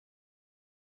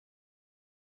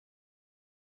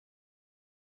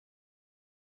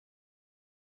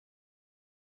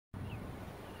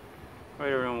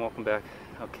Alright everyone, welcome back.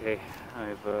 Okay,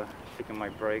 I've taken my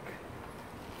break.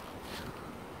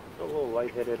 A little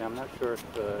lightheaded. I'm not sure if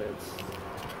it's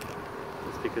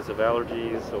because of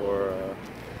allergies or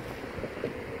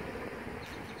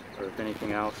if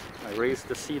anything else. I raised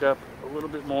the seat up a little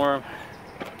bit more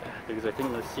because I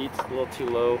think the seat's a little too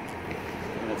low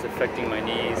and it's affecting my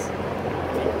knees.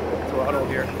 Throttle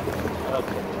here.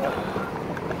 Okay.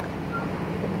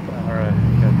 Alright,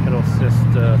 got pedal assist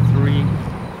 3.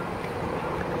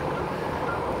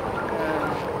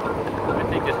 I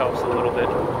think it helps a little bit.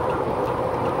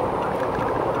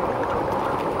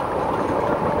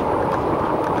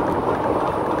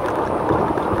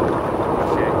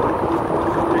 Okay,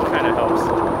 it kind of helps.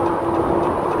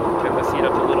 Got the seat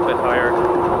up a little bit higher.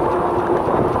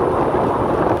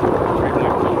 Drink my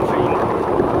protein.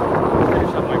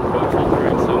 Finish up my protein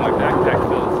drink so my backpack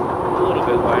feels a little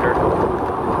bit lighter.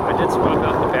 I did swap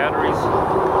out the batteries,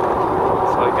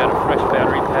 so I got a fresh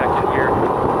battery pack in here.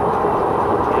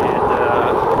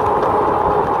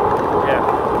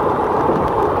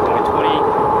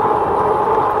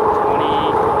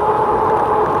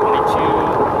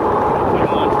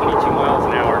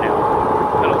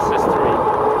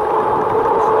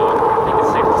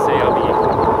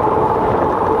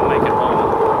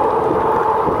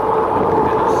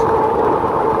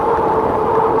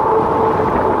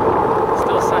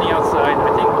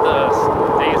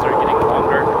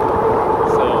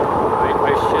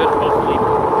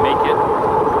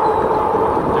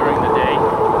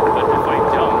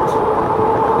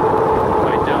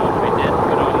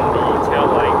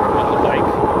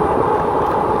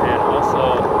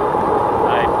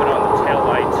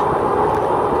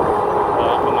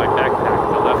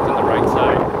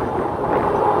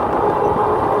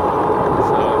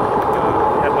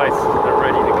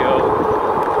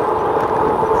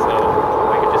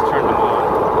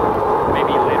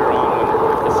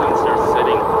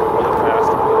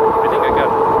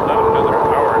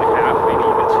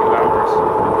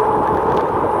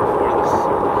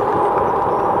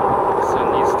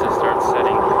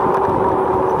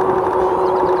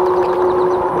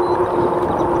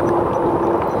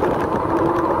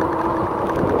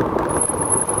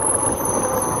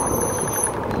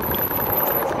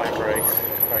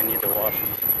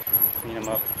 Clean them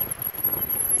up.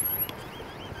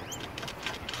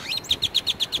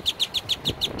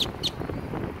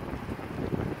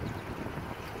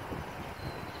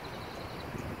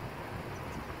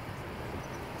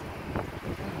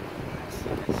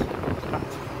 It's hot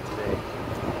today.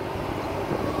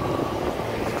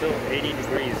 It's still 80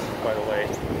 degrees, by the way,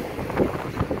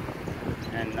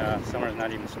 and summer's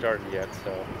not even started yet,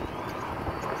 so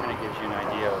it kind of gives you an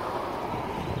idea of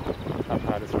how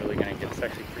hot it's really going to get. It's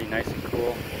actually pretty nice and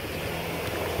cool.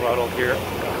 Throttle here.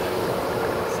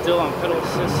 Still on pedal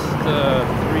assist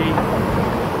 3.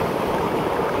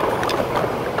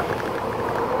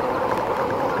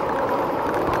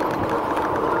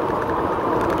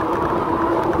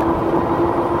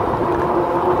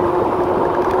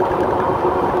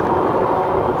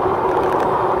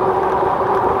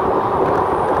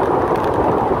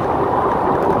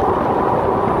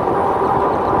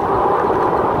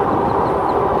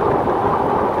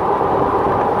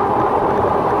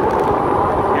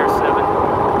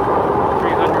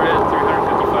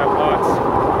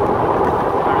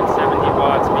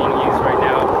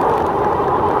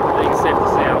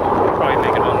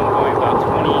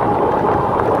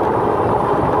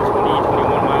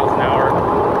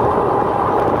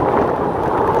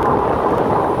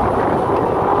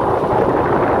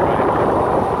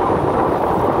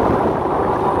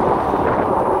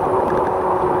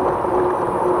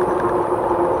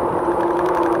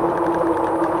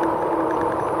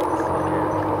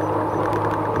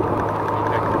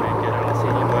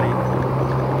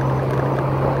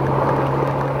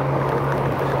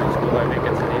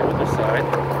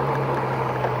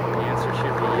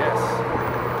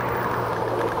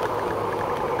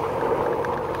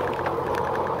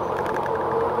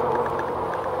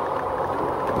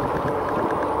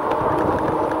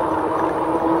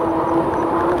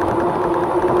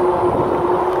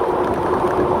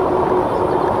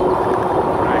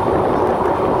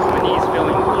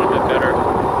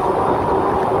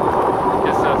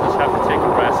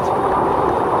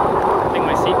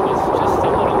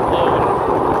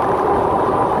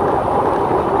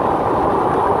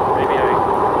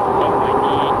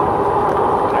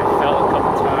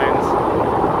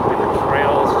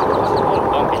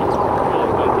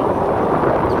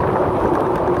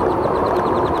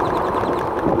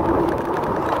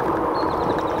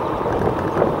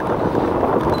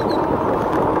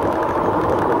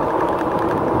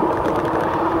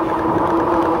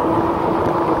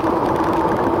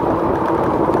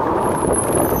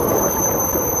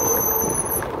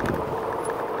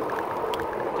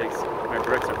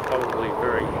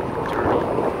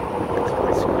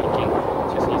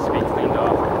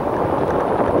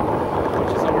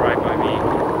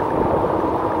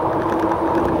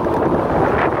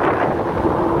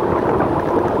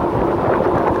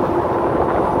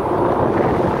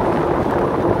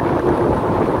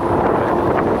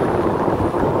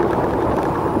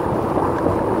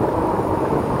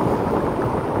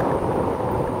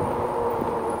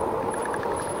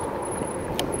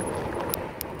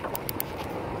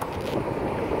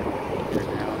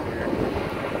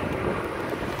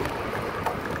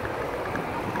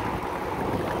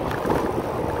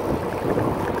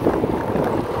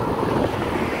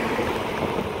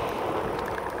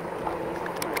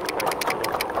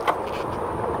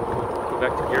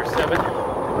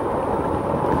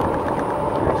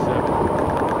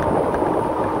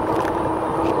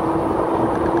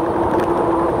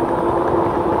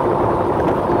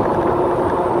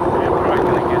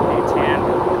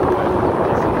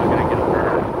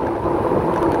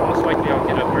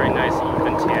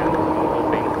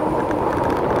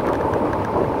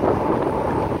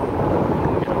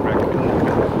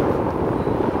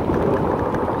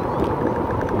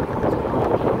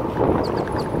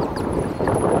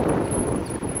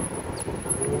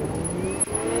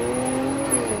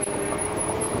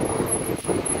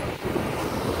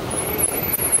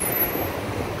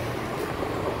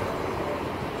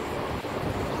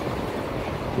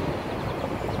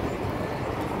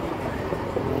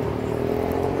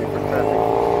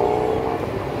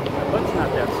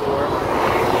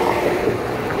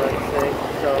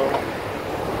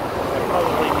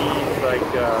 I've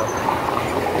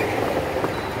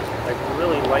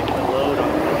really lightened the load on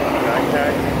the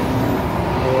backpack,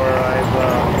 or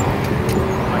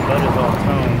my butt is all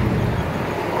toned,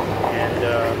 and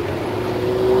I'm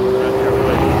not sure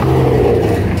what.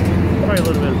 Probably a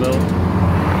little bit of both.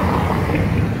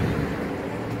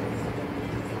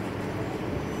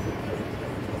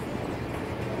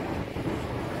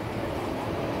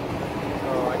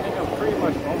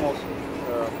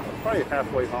 Probably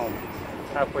halfway home,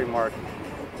 halfway mark.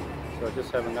 So I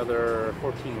just have another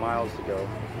 14 miles to go.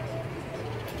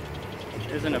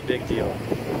 It isn't a big deal.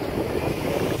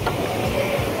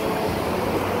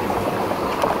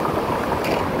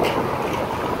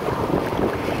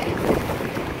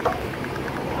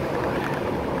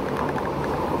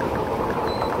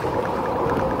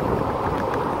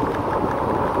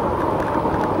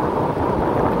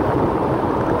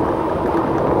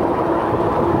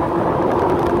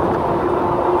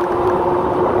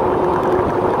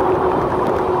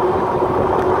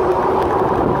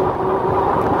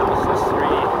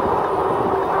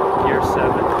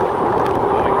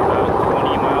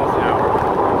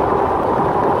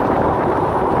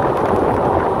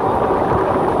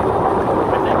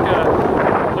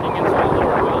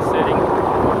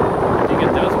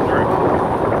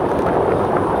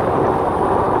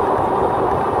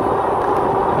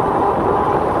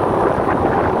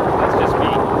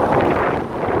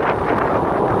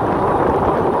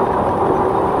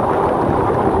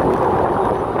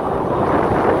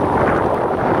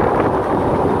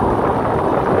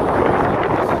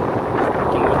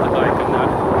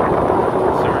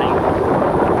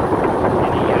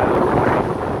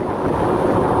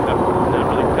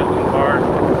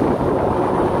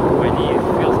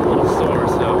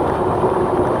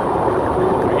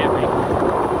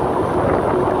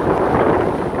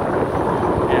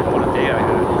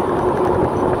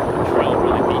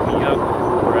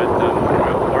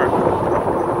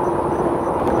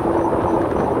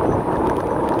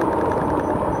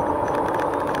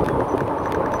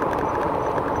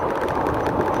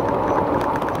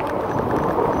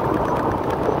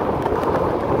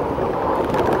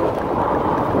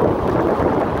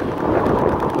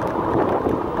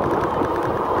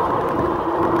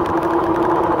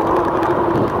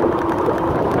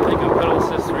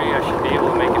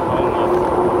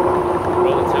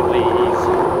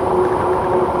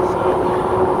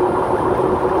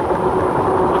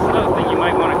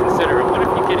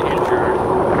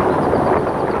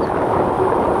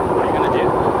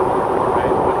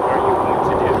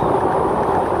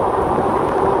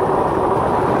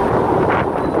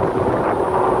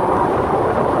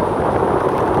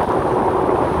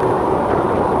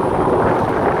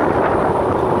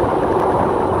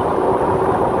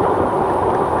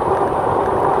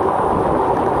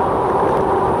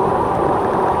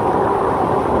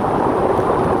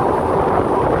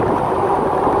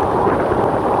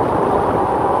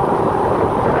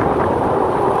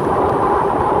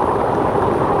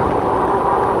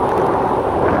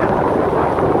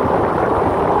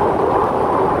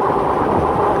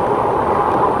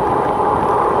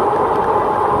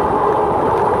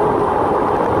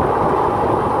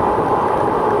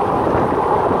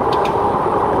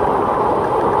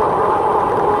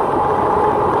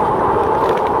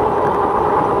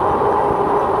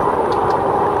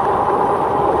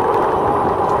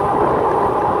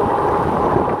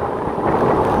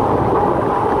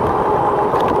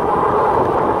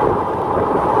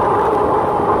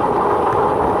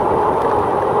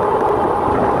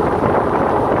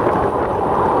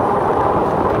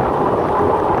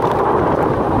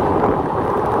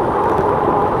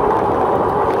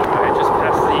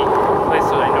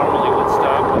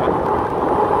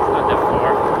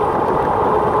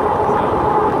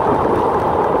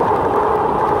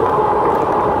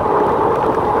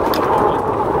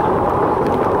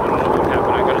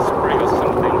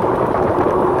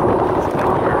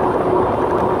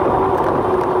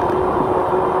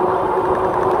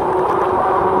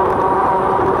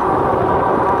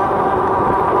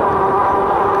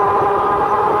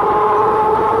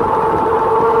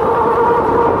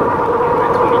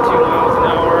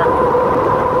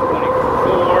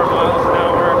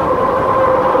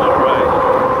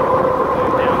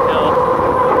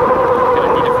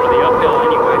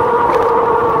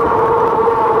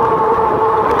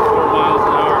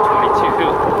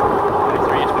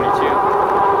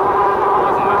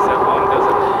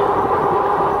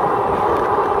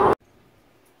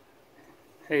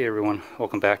 Hey everyone,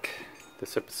 welcome back to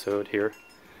this episode here.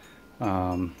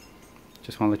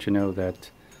 Just want to let you know that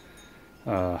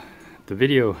the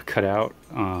video cut out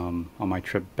on my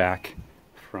trip back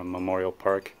from Memorial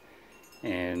Park,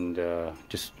 and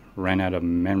just ran out of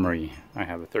memory. I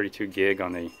have a 32 gig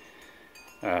on the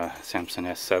Samsung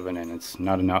S7, and it's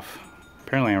not enough.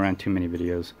 Apparently I ran too many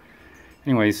videos.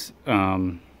 Anyways,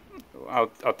 I'll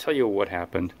tell you what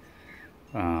happened.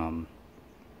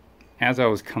 As I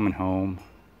was coming home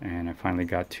and I finally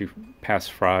got to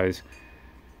past Fry's,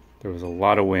 there was a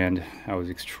lot of wind. I was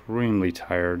extremely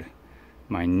tired.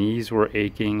 My knees were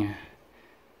aching.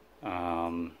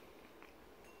 I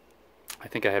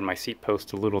think I had my seat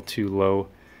post a little too low,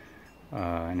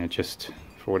 and it just,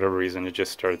 for whatever reason, it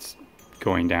just starts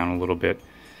going down a little bit.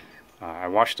 I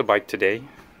washed the bike today.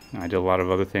 I did a lot of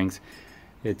other things.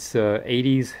 It's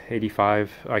 80s,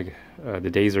 85. The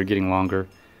days are getting longer.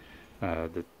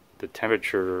 The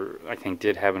temperature, I think,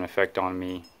 did have an effect on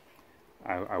me.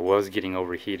 I was getting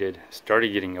overheated,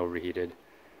 started getting overheated.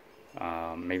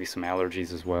 Maybe some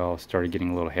allergies as well. Started getting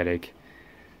a little headache.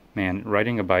 Man,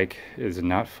 riding a bike is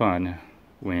not fun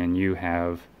when you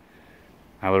have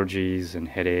allergies and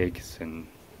headaches and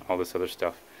all this other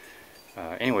stuff.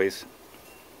 Anyways,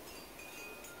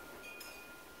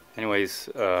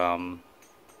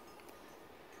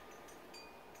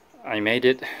 I made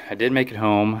it. I did make it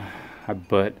home,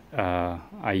 but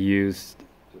I used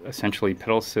essentially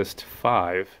pedal assist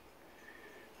 5.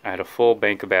 I had a full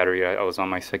bank of battery. I was on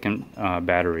my second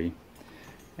battery,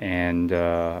 and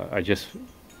I just,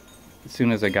 as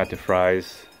soon as I got to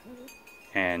Fry's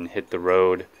and hit the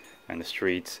road and the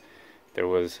streets, there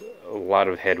was a lot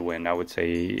of headwind. I would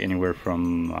say anywhere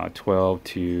from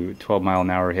 12 mile an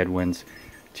hour headwinds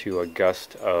to a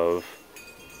gust of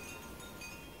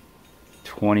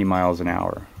 20 miles an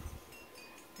hour.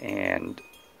 And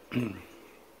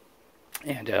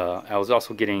I was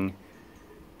also getting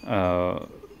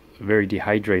very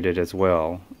dehydrated as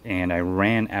well, and I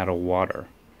ran out of water.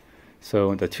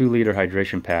 So the 2-liter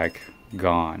hydration pack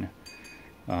gone.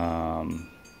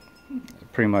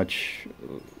 Pretty much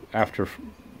after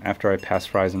I passed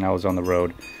Fry's and I was on the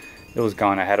road, it was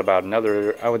gone. I had about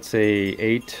another, I would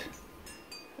say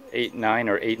 9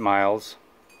 or 8 miles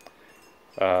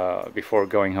before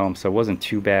going home, so it wasn't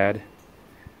too bad.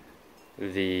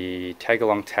 The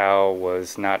tag-along towel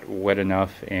was not wet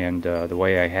enough, and the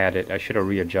way I had it, I should have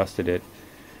readjusted it,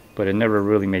 but it never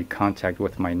really made contact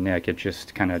with my neck. It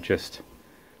just kind of just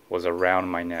was around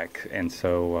my neck, and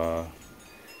so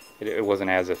it wasn't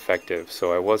as effective.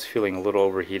 So I was feeling a little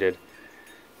overheated.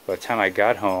 By the time I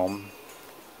got home,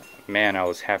 man, I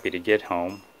was happy to get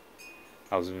home.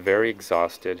 I was very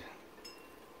exhausted.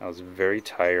 I was very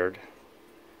tired.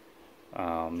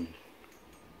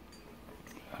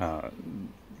 A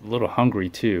little hungry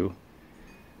too.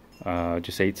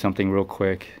 Just ate something real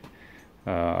quick.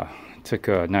 Took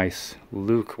a nice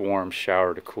lukewarm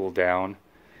shower to cool down.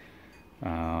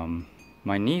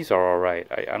 My knees are alright.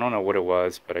 I don't know what it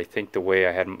was, but I think the way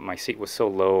I had my seat was so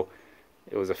low,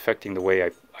 it was affecting the way I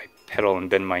pedal and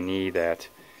bend my knee, that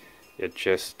it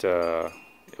just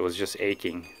it was just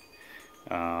aching.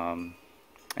 And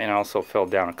I also fell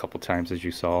down a couple times, as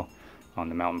you saw on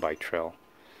the mountain bike trail.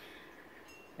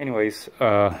 Anyways,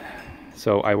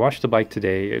 so I washed the bike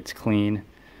today. It's clean.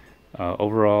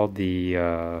 Overall,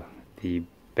 the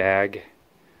bag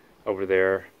over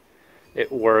there, it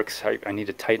works. I need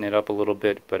to tighten it up a little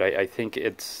bit, but I think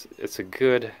it's a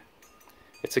good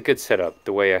setup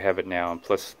the way I have it now, and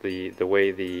plus the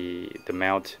way the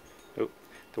mount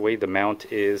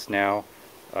is now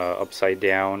upside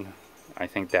down. I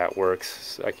think that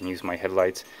works. I can use my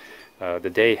headlights.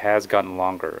 The day has gotten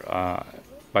longer.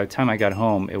 By the time I got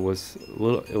home, it was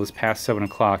past 7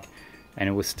 o'clock, and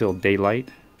it was still daylight.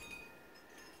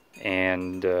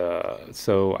 And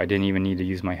so I didn't even need to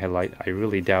use my headlight. I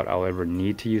really doubt I'll ever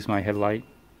need to use my headlight.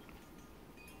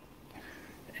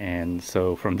 And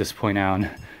so from this point on,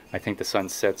 I think the sun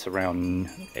sets around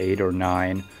 8 or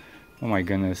 9. Oh my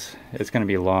goodness, it's going to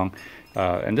be long.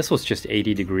 And this was just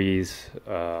 80 degrees.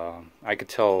 I could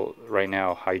tell right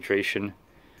now hydration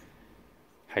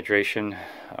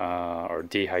or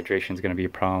dehydration is going to be a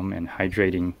problem, and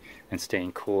hydrating and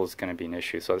staying cool is going to be an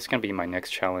issue. So it's going to be my next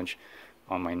challenge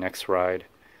on my next ride.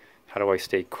 How do I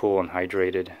stay cool and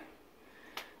hydrated?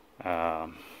 I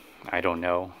don't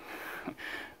know.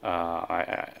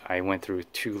 I went through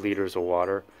 2 liters of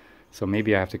water, so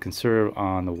maybe I have to conserve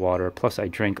on the water. Plus I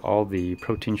drank all the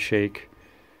protein shake,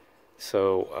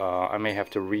 so I may have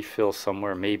to refill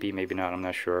somewhere. Maybe not, I'm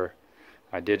not sure.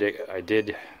 I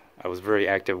was very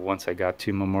active once I got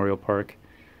to Memorial Park,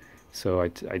 so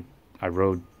I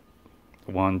rode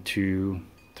 1, 2,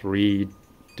 3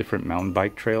 different mountain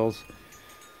bike trails,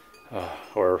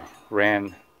 or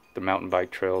ran the mountain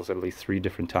bike trails at least 3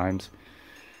 different times.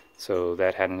 So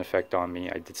that had an effect on me.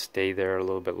 I did stay there a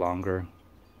little bit longer,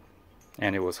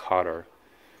 and it was hotter.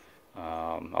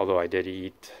 Although I did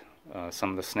eat some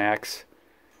of the snacks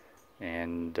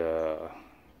and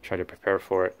try to prepare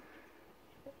for it,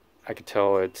 I could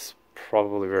tell it's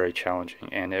probably very challenging.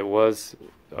 And it was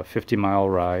a 50-mile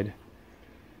ride,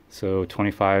 so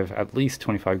 25, at least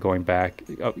 25 going back,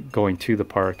 going to the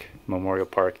park, Memorial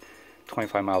Park,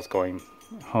 25 miles going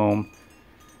home.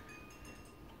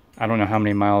 I don't know how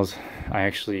many miles I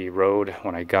actually rode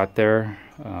when I got there.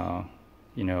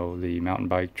 You know, the mountain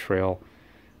bike trail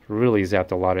really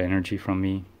zapped a lot of energy from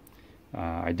me.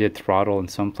 I did throttle in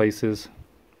some places.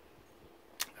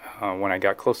 When I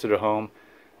got closer to home,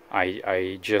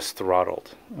 I just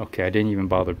throttled. Okay, I didn't even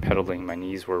bother pedaling. My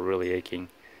knees were really aching.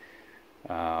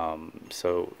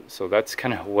 So that's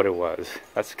kind of what it was.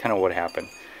 That's kind of what happened.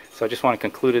 So I just want to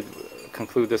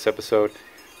conclude this episode.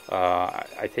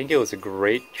 I think it was a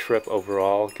great trip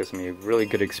overall. It gives me a really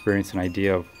good experience and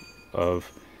idea of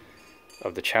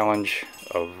the challenge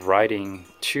of riding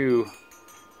to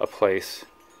a place.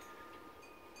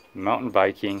 Mountain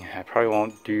biking, I probably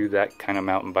won't do that kind of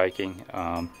mountain biking.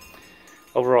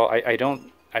 Overall, I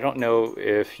don't know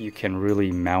if you can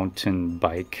really mountain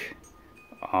bike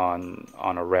on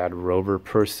a RADROVER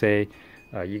per se.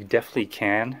 You definitely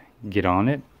can get on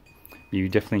it. You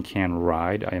definitely can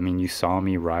ride. I mean, you saw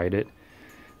me ride it.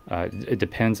 It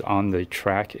depends on the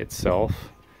track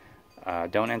itself.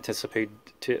 Don't anticipate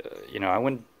to, you know, I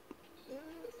wouldn't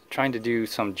trying to do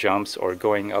some jumps or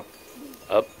going up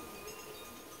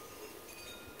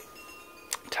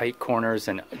tight corners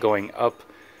and going up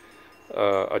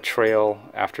a trail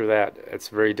after that. It's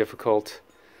very difficult.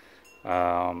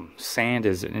 Sand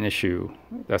is an issue.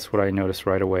 That's what I noticed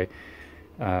right away.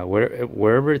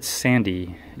 Wherever it's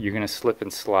sandy, you're gonna slip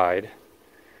and slide.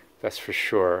 That's for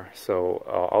sure. So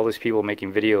all these people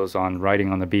making videos on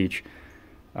riding on the beach,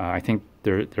 I think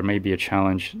there may be a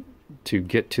challenge to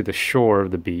get to the shore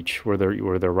of the beach where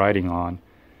they're riding on.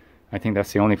 I think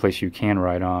that's the only place you can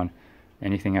ride on.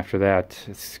 Anything after that,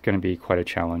 it's going to be quite a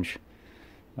challenge.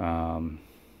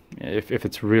 If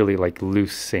it's really like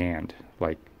loose sand,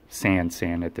 like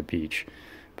sand at the beach.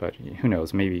 But who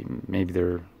knows? Maybe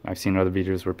there. I've seen other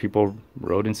videos where people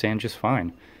rode in sand just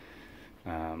fine.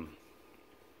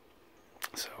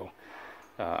 So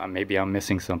maybe I'm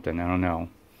missing something. I don't know.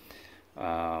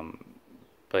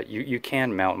 But you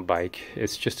can mountain bike.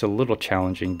 It's just a little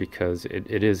challenging because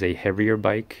it is a heavier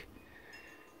bike,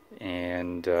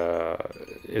 and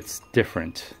it's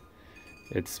different.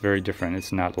 It's very different.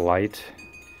 It's not light.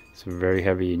 It's very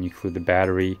heavy, and you include the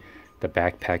battery. The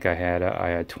backpack I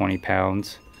had 20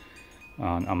 pounds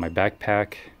on my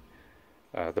backpack.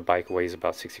 The bike weighs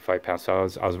about 65 pounds, so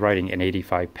I was riding an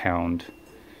 85-pound.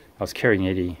 I was carrying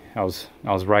 80. I was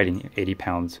riding 80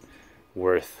 pounds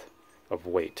worth of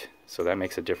weight, so that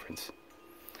makes a difference.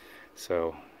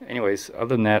 So, anyways,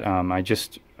 other than that, I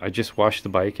just washed the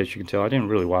bike. As you can tell, I didn't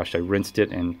really wash. I rinsed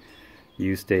it and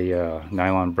used a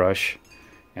nylon brush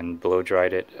and blow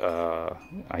dried it.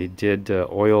 I did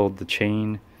oil the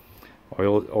chain.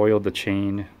 Oiled the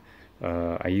chain.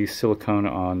 I used silicone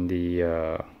on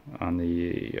the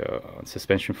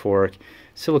suspension fork,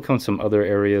 silicone some other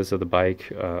areas of the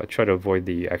bike. Try to avoid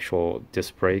the actual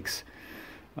disc brakes.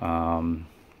 I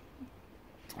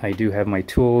do have my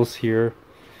tools here.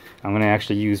 I'm going to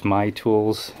actually use my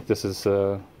tools. This is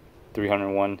a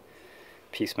 301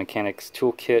 piece mechanics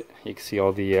toolkit. You can see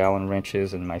all the Allen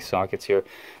wrenches and my sockets here.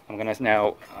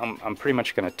 I'm pretty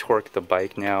much going to torque the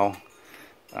bike now.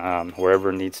 Wherever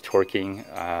it needs torquing.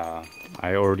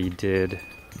 I've already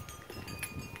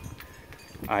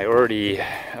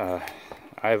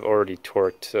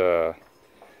torqued.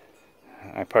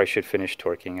 I probably should finish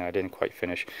torquing. I didn't quite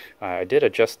finish. I did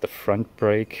adjust the front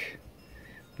brake.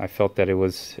 I felt that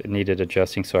it needed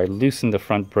adjusting, so I loosened the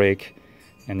front brake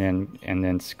and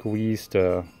then squeezed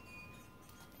on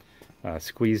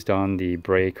the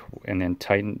brake and then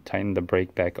tightened the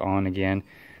brake back on again.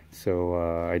 So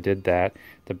I did that.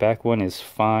 The back one is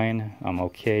fine. I'm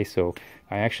okay. So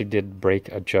I actually did brake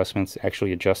adjustments.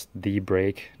 Actually adjust the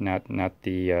brake, not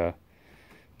the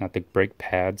brake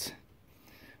pads.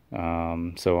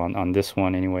 So on this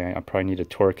one anyway, I probably need to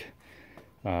torque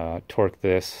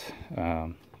this.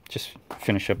 Just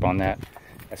finish up on that.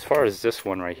 As far as this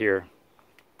one right here,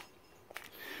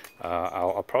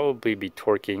 I'll probably be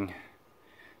torquing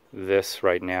this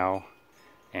right now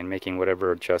and making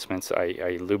whatever adjustments.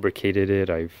 I lubricated it.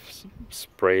 I've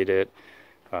sprayed it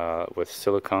with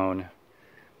silicone.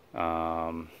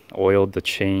 Oiled the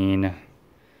chain.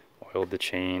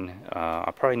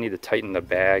 I probably need to tighten the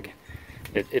bag.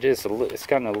 It's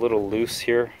gotten a little loose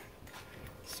here,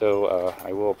 so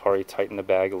I will probably tighten the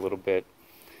bag a little bit.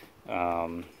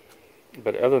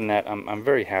 But other than that, I'm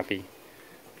very happy.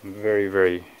 I'm very,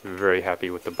 very, very happy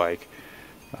with the bike.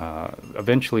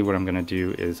 Eventually what I'm going to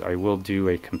do is I will do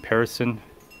a comparison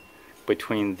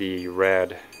between the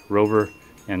RAD Rover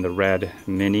and the RAD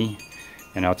Mini,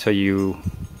 and I'll tell you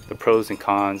the pros and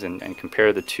cons and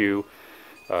compare the two.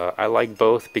 I like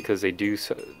both because they do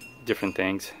different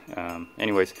things.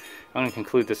 Anyways, I'm going to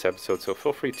conclude this episode, so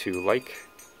feel free to like,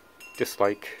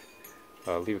 dislike,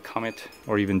 leave a comment,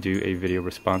 or even do a video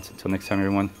response. Until next time,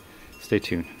 everyone, stay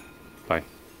tuned.